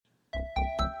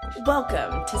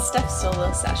Welcome to Steph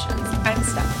Solo Sessions. I'm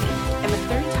Stephanie. I'm a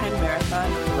 30-time marathon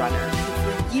runner who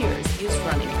for years used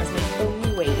running as my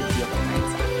only way to deal with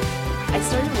mindset. I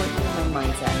started working on my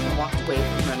mindset and walked away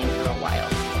from running for a while.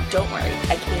 Don't worry,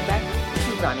 I came back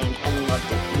to running and loved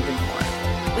it even more.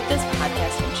 With this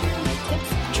podcast, I'm sharing my tips,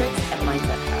 tricks, and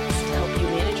mindset hacks to help you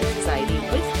manage your anxiety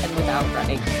with and without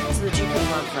running so that you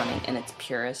can love running in its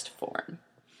purest form.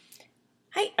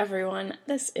 Hi everyone,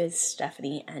 this is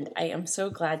Stephanie, and I am so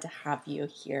glad to have you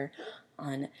here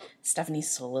on Stephanie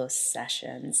Solo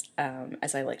Sessions,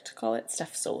 as I like to call it,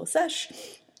 Steph Solo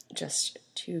Sesh, just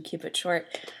to keep it short.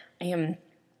 I am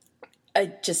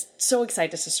just so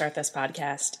excited to start this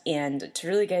podcast and to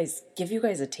really give you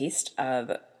guys a taste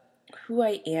of who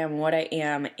I am, what I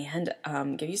am, and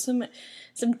give you some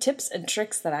tips and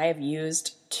tricks that I have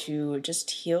used to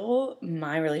just heal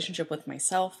my relationship with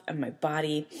myself and my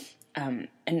body.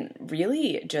 And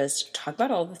really just talk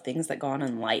about all the things that go on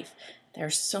in life. There are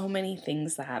so many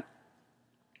things that,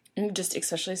 just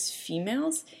especially as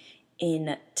females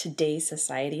in today's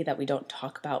society, that we don't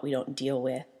talk about, we don't deal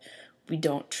with, we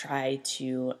don't try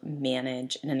to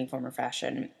manage in any form or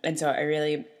fashion. And so I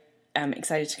really am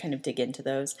excited to kind of dig into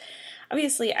those.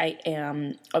 Obviously, I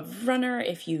am a runner.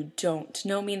 If you don't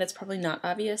know me, that's probably not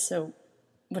obvious, so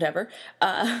whatever,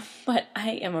 but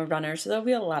I am a runner, so there'll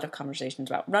be a lot of conversations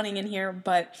about running in here,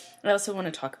 but I also want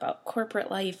to talk about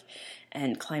corporate life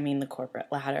and climbing the corporate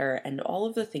ladder and all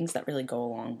of the things that really go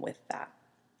along with that.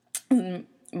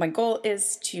 My goal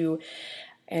is to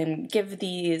give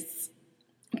these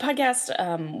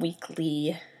podcasts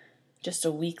weekly, just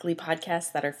a weekly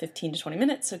podcast that are 15 to 20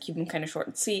 minutes, so keep them kind of short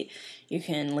and sweet. You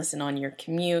can listen on your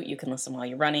commute, you can listen while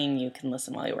you're running, you can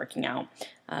listen while you're working out,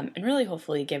 and really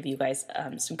hopefully give you guys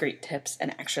some great tips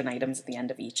and action items at the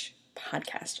end of each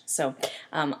podcast. So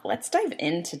let's dive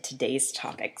into today's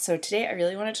topic. So today I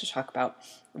really wanted to talk about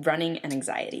running and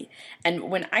anxiety.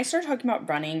 And when I start talking about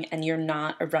running, and you're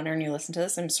not a runner and you listen to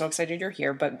this, I'm so excited you're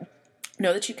here, but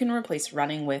know that you can replace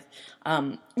running with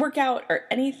workout or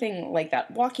anything like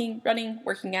that. Walking, running,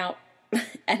 working out,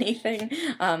 anything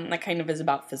that kind of is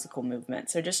about physical movement.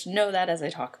 So just know that as I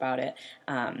talk about it,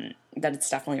 that it's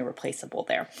definitely replaceable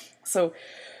there. So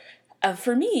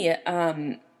for me,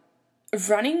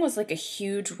 running was like a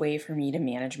huge way for me to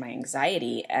manage my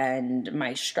anxiety and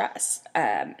my stress.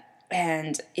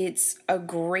 And it's a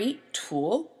great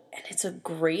tool and it's a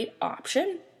great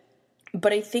option.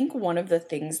 But I think one of the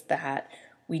things that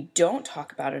we don't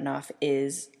talk about enough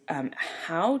is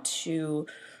how to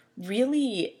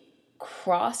really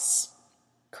cross-train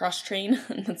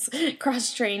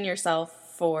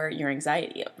yourself for your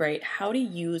anxiety, right? How to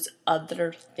use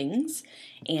other things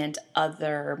and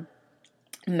other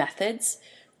methods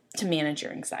to manage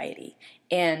your anxiety.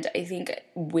 And I think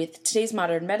with today's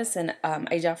modern medicine,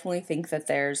 I definitely think that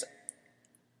there's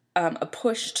a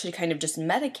push to kind of just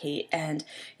medicate, and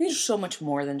there's so much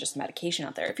more than just medication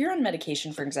out there. If you're on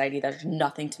medication for anxiety, there's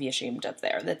nothing to be ashamed of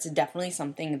there. That's definitely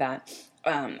something that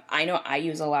I know I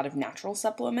use a lot of natural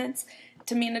supplements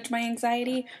to manage my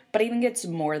anxiety, but I think it's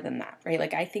more than that, right?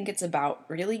 Like I think it's about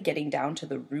really getting down to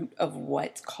the root of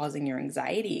what's causing your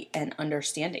anxiety and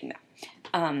understanding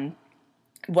that.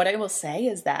 What I will say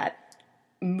is that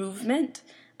movement,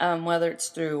 whether it's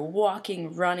through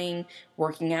walking, running,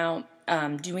 working out,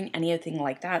 doing anything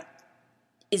like that,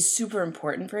 is super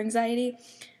important for anxiety.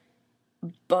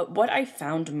 But what I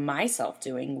found myself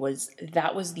doing was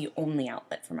that was the only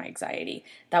outlet for my anxiety.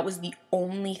 That was the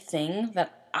only thing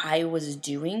that I was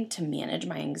doing to manage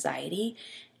my anxiety.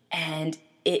 And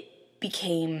it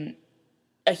became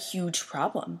a huge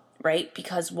problem, right?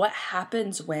 Because what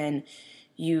happens when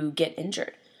you get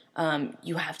injured?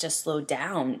 You have to slow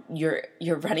down. Your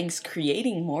running's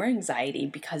creating more anxiety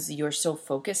because you're so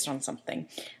focused on something.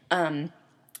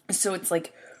 So it's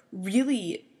like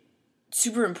really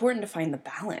super important to find the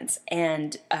balance.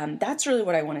 And that's really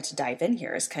what I wanted to dive in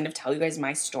here, is kind of tell you guys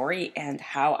my story and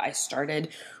how I started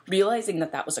realizing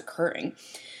that was occurring.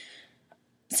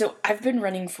 So I've been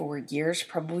running for years,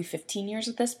 probably 15 years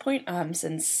at this point,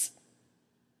 since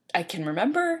I can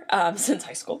remember, since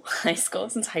high school,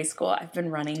 I've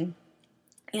been running,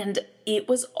 and it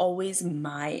was always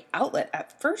my outlet.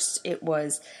 At first, it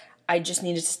was, I just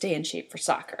needed to stay in shape for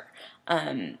soccer.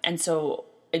 And so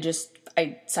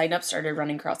I signed up, started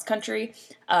running cross country,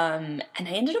 and I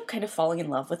ended up kind of falling in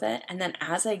love with it. And then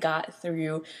as I got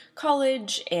through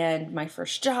college and my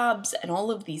first jobs and all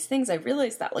of these things, I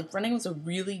realized that like running was a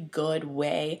really good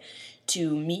way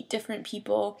to meet different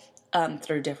people,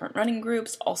 through different running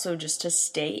groups, also just to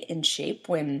stay in shape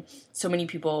when so many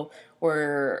people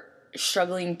were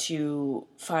struggling to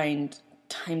find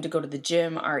time to go to the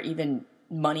gym or even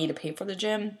money to pay for the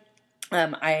gym.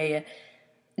 I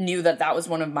knew that that was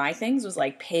one of my things, was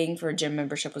like paying for a gym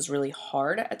membership was really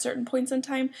hard at certain points in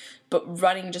time, but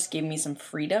running just gave me some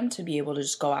freedom to be able to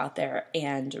just go out there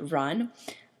and run.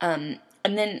 And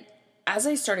then as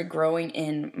I started growing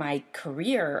in my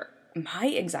career,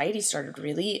 my anxiety started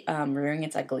really rearing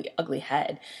its ugly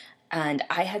head. And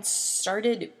I had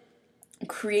started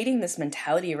creating this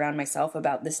mentality around myself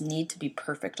about this need to be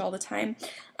perfect all the time,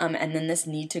 and then this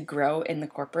need to grow in the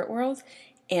corporate world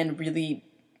and really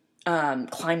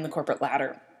climb the corporate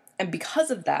ladder. And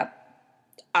because of that,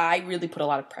 I really put a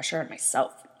lot of pressure on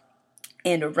myself.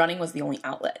 And running was the only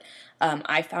outlet.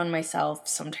 I found myself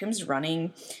sometimes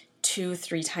running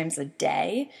 2-3 times a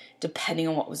day, depending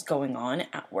on what was going on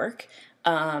at work.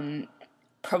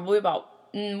 Probably about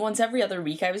once every other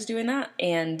week I was doing that.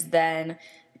 And then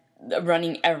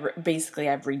running basically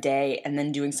every day, and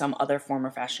then doing some other form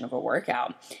or fashion of a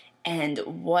workout. And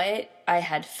what I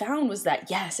had found was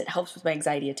that, yes, it helps with my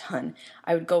anxiety a ton.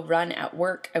 I would go run at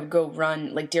work. I would go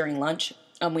run like during lunch.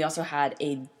 We also had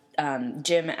a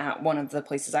gym at one of the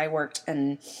places I worked,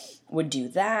 and would do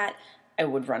that. I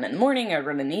would run in the morning. I would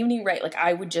run in the evening, right? Like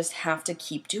I would just have to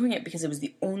keep doing it because it was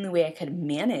the only way I could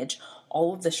manage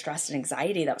all of the stress and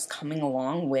anxiety that was coming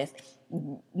along with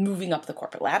moving up the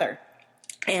corporate ladder.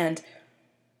 And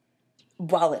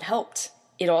while it helped,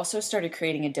 it also started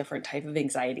creating a different type of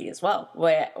anxiety as well.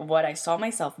 What I saw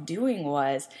myself doing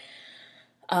was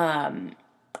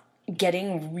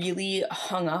getting really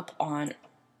hung up on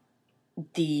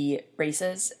the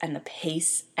races and the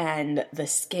pace and the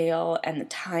scale and the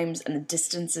times and the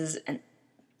distances and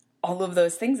all of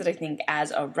those things that I think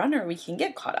as a runner we can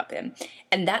get caught up in.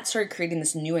 And that started creating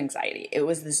this new anxiety. It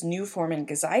was this new form of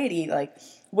anxiety, like,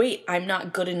 wait, I'm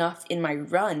not good enough in my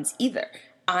runs either.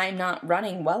 I'm not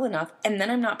running well enough, and then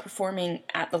I'm not performing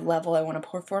at the level I want to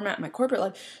perform at my corporate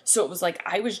life. So it was like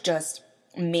I was just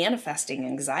manifesting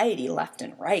anxiety left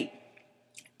and right.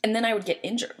 And then I would get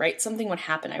injured, right? Something would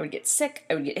happen. I would get sick,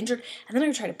 I would get injured, and then I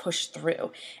would try to push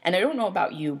through. And I don't know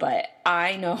about you, but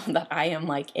I know that I am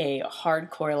like a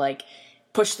hardcore, like,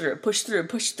 push through, push through,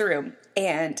 push through.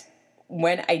 And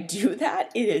when I do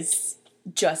that, it is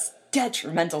just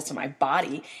detrimental to my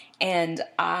body. And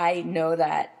I know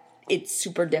that it's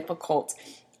super difficult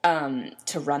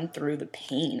to run through the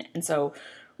pain. And so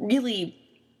really,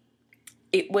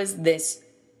 it was this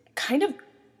kind of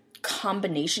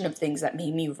combination of things that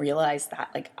made me realize that,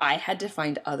 like, I had to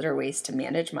find other ways to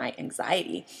manage my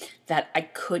anxiety, that I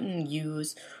couldn't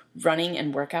use running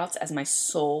and workouts as my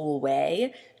sole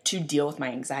way to deal with my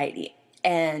anxiety.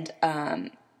 And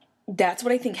that's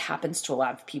what I think happens to a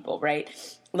lot of people, right?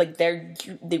 Like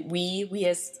we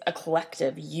as a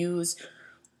collective use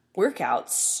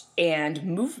workouts and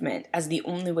movement as the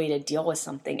only way to deal with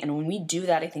something. And when we do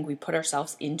that, I think we put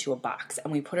ourselves into a box,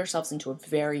 and we put ourselves into a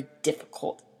very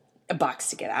difficult box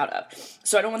to get out of.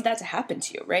 So I don't want that to happen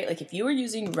to you, right? Like if you are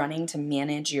using running to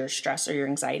manage your stress or your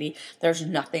anxiety, there's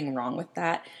nothing wrong with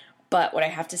that. But what I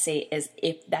have to say is,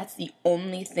 if that's the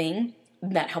only thing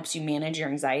that helps you manage your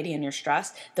anxiety and your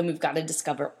stress, then we've got to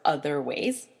discover other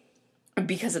ways.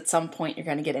 Because at some point you're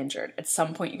going to get injured. At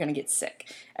some point you're going to get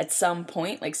sick. At some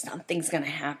point, like, something's going to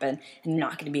happen and you're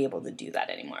not going to be able to do that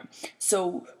anymore.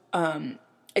 So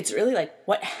it's really like,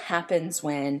 what happens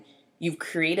when you've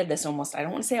created this almost, I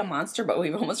don't want to say a monster, but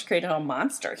we've almost created a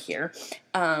monster here,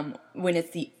 when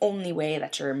it's the only way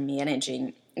that you're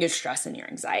managing your stress and your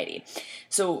anxiety.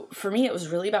 So for me, it was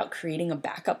really about creating a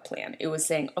backup plan. It was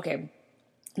saying, okay,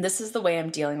 this is the way I'm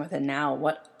dealing with it now.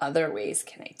 What other ways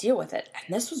can I deal with it?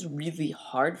 And this was really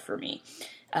hard for me.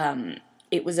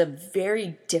 It was a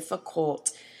very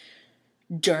difficult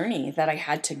journey that I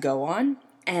had to go on,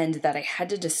 and that I had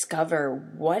to discover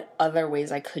what other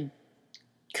ways I could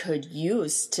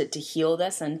use to heal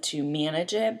this and to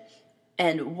manage it.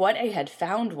 And what I had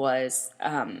found was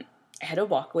I had to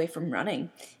walk away from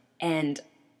running, and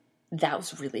that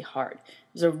was really hard.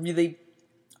 It was a really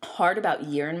hard about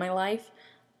year in my life.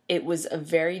 It was a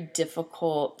very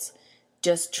difficult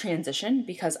just transition,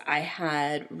 because I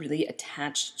had really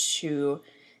attached to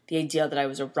the idea that I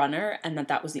was a runner and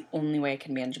that was the only way I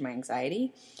could manage my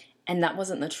anxiety. And that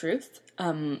wasn't the truth.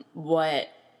 What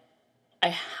I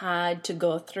had to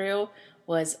go through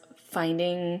was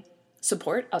finding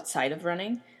support outside of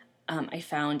running. I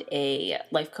found a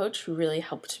life coach who really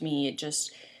helped me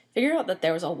just figure out that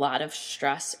there was a lot of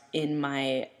stress in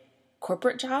my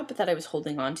corporate job that I was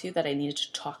holding on to, that I needed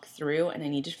to talk through and I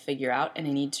needed to figure out, and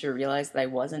I needed to realize that I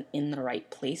wasn't in the right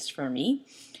place for me.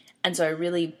 And so I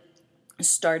really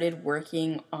started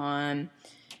working on,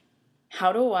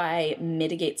 how do I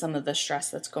mitigate some of the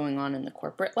stress that's going on in the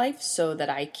corporate life so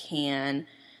that I can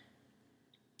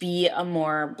be a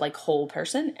more like whole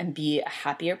person and be a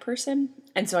happier person.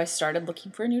 And so I started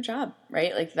looking for a new job,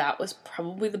 right? Like that was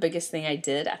probably the biggest thing I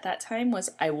did at that time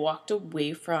was I walked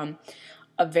away from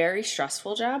a very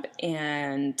stressful job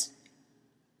and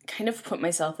kind of put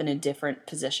myself in a different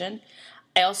position.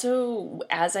 I also,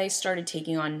 as I started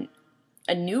taking on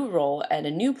a new role at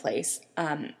a new place,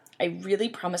 I really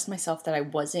promised myself that I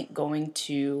wasn't going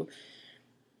to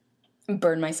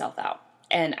burn myself out.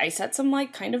 And I set some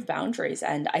like kind of boundaries,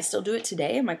 and I still do it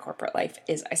today in my corporate life,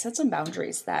 is I set some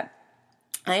boundaries that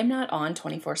I am not on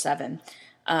 24/7.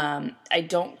 I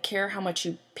don't care how much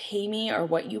you pay me or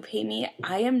what you pay me.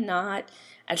 I am not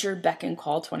at your beck and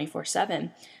call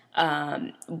 24/7.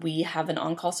 We have an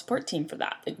on-call support team for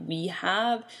that. Like we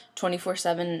have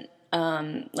 24/7,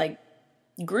 like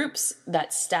groups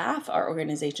that staff our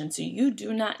organization. So you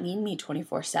do not need me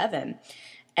 24/7.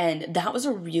 And that was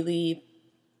a really,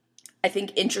 I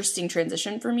think, interesting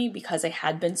transition for me because I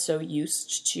had been so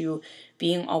used to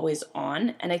being always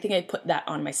on. And I think I put that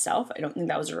on myself. I don't think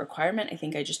that was a requirement. I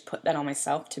think I just put that on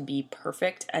myself to be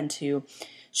perfect and to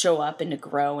show up and to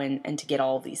grow and to get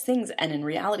all of these things. And in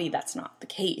reality, that's not the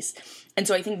case. And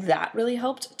so I think that really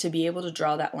helped to be able to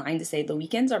draw that line to say the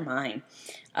weekends are mine.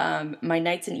 My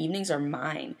nights and evenings are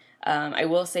mine. I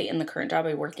will say in the current job,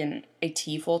 I work in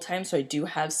IT full time, so I do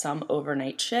have some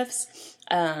overnight shifts.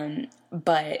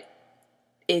 But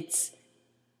it's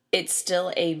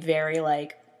still a very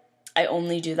like, I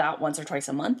only do that once or twice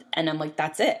a month. And I'm like,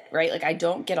 that's it, right? Like I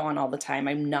don't get on all the time.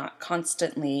 I'm not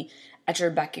constantly at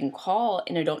your beck and call,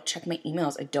 and I don't check my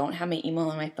emails. I don't have my email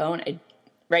on my phone.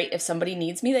 Right? If somebody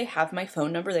needs me, they have my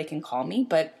phone number, they can call me,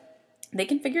 but they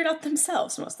can figure it out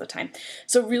themselves most of the time.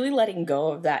 So really letting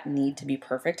go of that need to be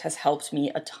perfect has helped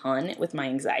me a ton with my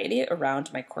anxiety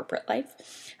around my corporate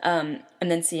life. And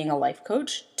then seeing a life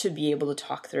coach to be able to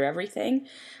talk through everything.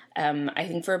 I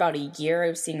think for about a year, I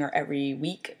was seeing her every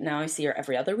week. Now I see her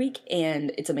every other week,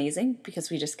 and it's amazing because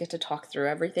we just get to talk through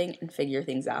everything and figure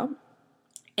things out.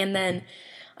 And then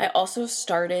I also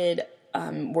started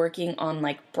working on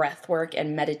like breath work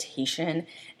and meditation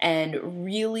and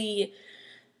really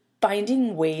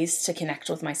finding ways to connect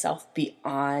with myself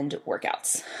beyond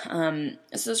workouts.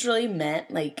 So this really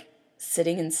meant like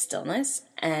sitting in stillness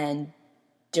and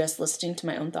just listening to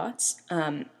my own thoughts.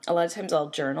 A lot of times I'll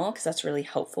journal because that's really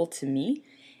helpful to me.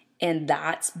 And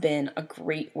that's been a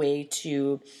great way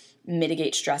to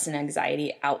mitigate stress and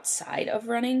anxiety outside of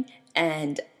running.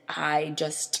 And I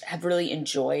just have really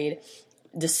enjoyed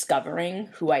discovering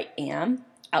who I am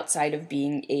outside of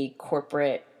being a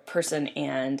corporate person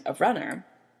and a runner.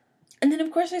 And then,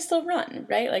 of course, I still run,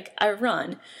 right? Like, I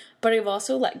run, but I've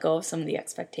also let go of some of the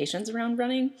expectations around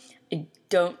running. I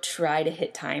don't try to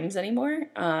hit times anymore.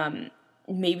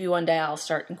 Maybe one day I'll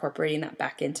start incorporating that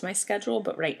back into my schedule,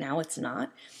 but right now it's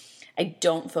not. I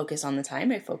don't focus on the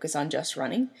time. I focus on just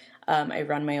running. I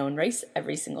run my own race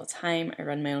every single time. I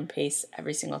run my own pace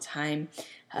every single time.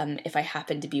 If I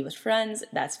happen to be with friends,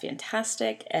 that's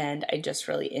fantastic. And I just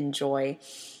really enjoy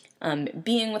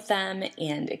being with them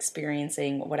and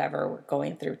experiencing whatever we're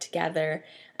going through together,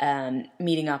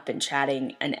 meeting up and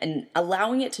chatting and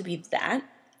allowing it to be that.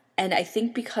 And I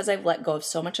think because I've let go of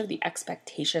so much of the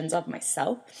expectations of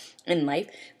myself in life,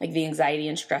 like the anxiety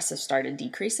and stress have started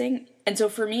decreasing. And so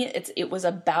for me, it was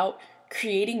about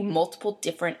creating multiple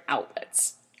different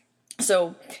outlets.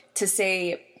 So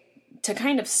to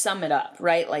kind of sum it up,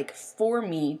 right? Like for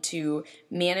me to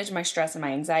manage my stress and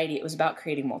my anxiety, it was about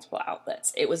creating multiple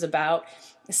outlets. It was about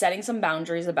setting some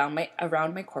boundaries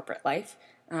around my corporate life.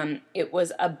 It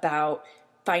was about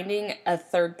finding a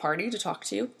third party to talk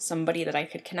to, somebody that I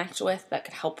could connect with that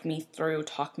could help me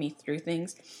talk me through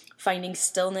things, finding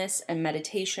stillness and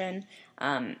meditation,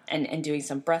 and doing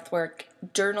some breath work,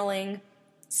 journaling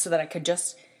so that I could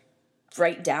just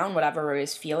write down whatever I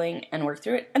was feeling and work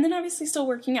through it. And then obviously still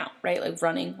working out, right? Like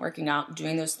running, working out,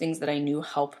 doing those things that I knew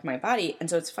helped my body. And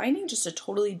so it's finding just a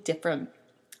totally different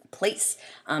place,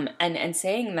 and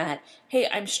saying that, hey,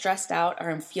 I'm stressed out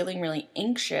or I'm feeling really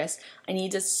anxious. I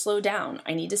need to slow down.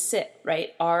 I need to sit,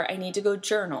 right? Or I need to go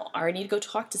journal, or I need to go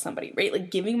talk to somebody, right? Like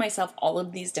giving myself all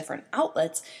of these different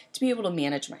outlets to be able to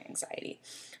manage my anxiety.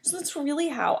 So that's really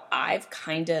how I've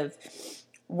kind of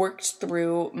worked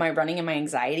through my running and my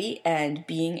anxiety, and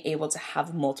being able to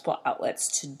have multiple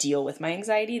outlets to deal with my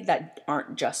anxiety that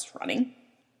aren't just running.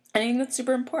 And I think that's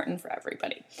super important for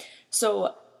everybody.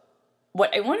 So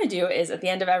what I want to do is at the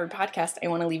end of every podcast, I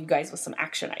want to leave you guys with some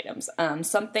action items,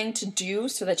 something to do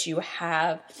so that you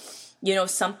have,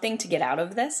 something to get out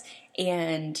of this,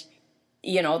 and,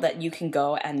 that you can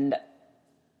go and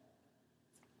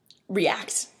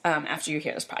react after you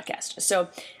hear this podcast. So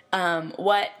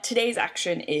What today's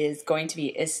action is going to be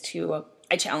is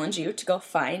I challenge you to go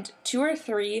find 2 or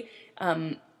 3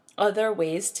 other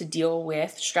ways to deal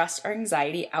with stress or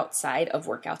anxiety outside of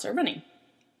workouts or running.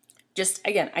 Just,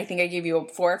 again, I think I gave you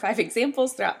 4 or 5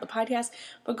 examples throughout the podcast,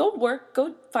 but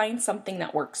go find something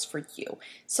that works for you.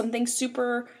 Something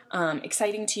super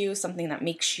exciting to you, something that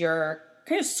makes your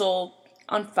kind of soul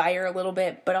on fire a little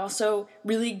bit, but also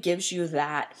really gives you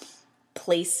that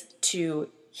place to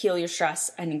heal your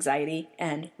stress and anxiety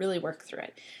and really work through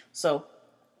it. So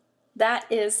that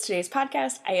is today's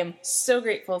podcast. I am so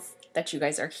grateful that you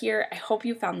guys are here. I hope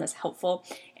you found this helpful.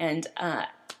 And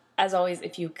as always,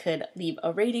 if you could leave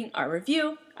a rating or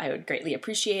review, I would greatly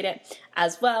appreciate it,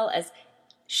 as well as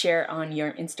share on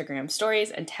your Instagram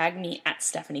stories and tag me at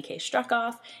Stephanie K.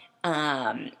 Struckoff.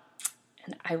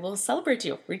 And I will celebrate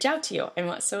you, reach out to you.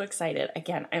 I'm so excited.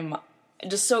 Again, I'm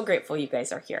just so grateful you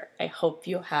guys are here. I hope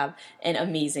you have an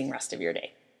amazing rest of your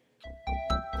day.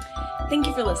 Thank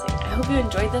you for listening. I hope you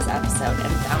enjoyed this episode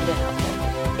and found it helpful.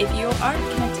 If you aren't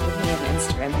connected with me on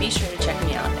Instagram, be sure to check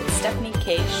me out at Stephanie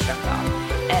K. Struckoff.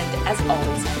 And as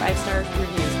always, 5-star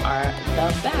reviews are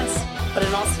the best. But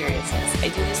in all seriousness, I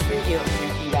do this for you, and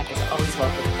your feedback is always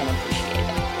welcome